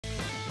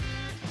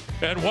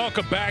And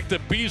welcome back to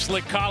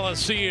Beasley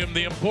Coliseum.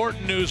 The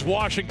important news,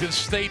 Washington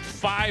State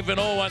 5-0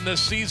 on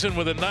this season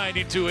with a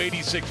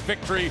 92-86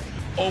 victory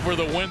over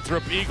the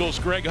Winthrop Eagles.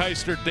 Greg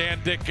Heister, Dan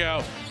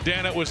Dickau.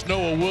 Dan, it was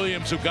Noah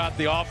Williams who got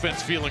the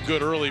offense feeling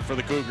good early for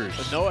the Cougars.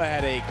 But Noah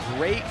had a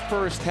great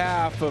first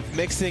half of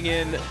mixing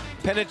in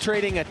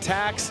penetrating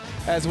attacks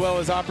as well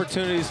as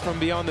opportunities from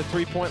beyond the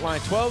three-point line.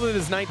 12 of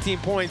his 19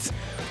 points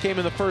came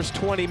in the first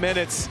 20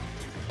 minutes.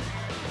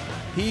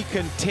 He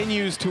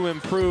continues to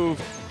improve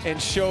and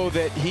show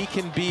that he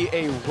can be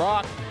a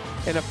rock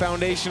and a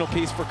foundational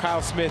piece for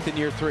Kyle Smith in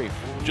year 3.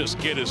 Just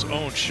get his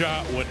own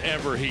shot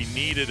whenever he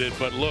needed it.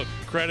 But look,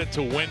 credit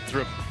to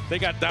Winthrop. They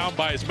got down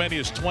by as many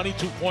as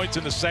 22 points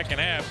in the second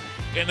half,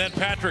 and then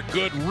Patrick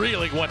Good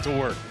really went to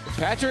work.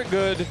 Patrick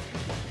Good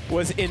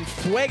was in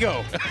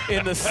fuego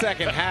in the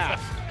second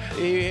half.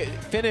 He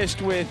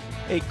finished with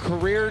a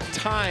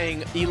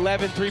career-tying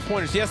 11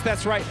 three-pointers. Yes,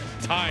 that's right.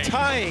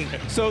 Tying.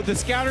 So the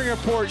scouting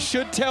report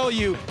should tell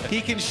you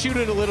he can shoot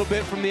it a little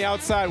bit from the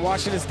outside.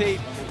 Washington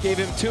State gave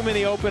him too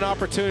many open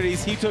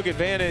opportunities. He took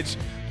advantage.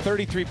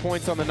 33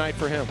 points on the night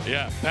for him.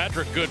 Yeah,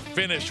 Patrick Good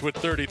finished with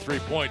 33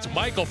 points.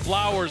 Michael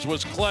Flowers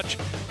was clutch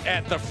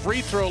at the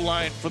free throw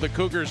line for the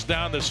Cougars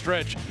down the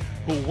stretch,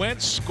 who went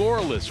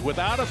scoreless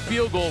without a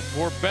field goal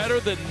for better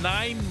than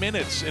 9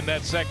 minutes in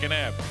that second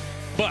half.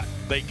 But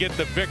they get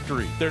the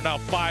victory. They're now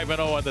 5-0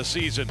 on the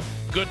season.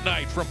 Good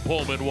night from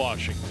Pullman,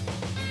 Washington.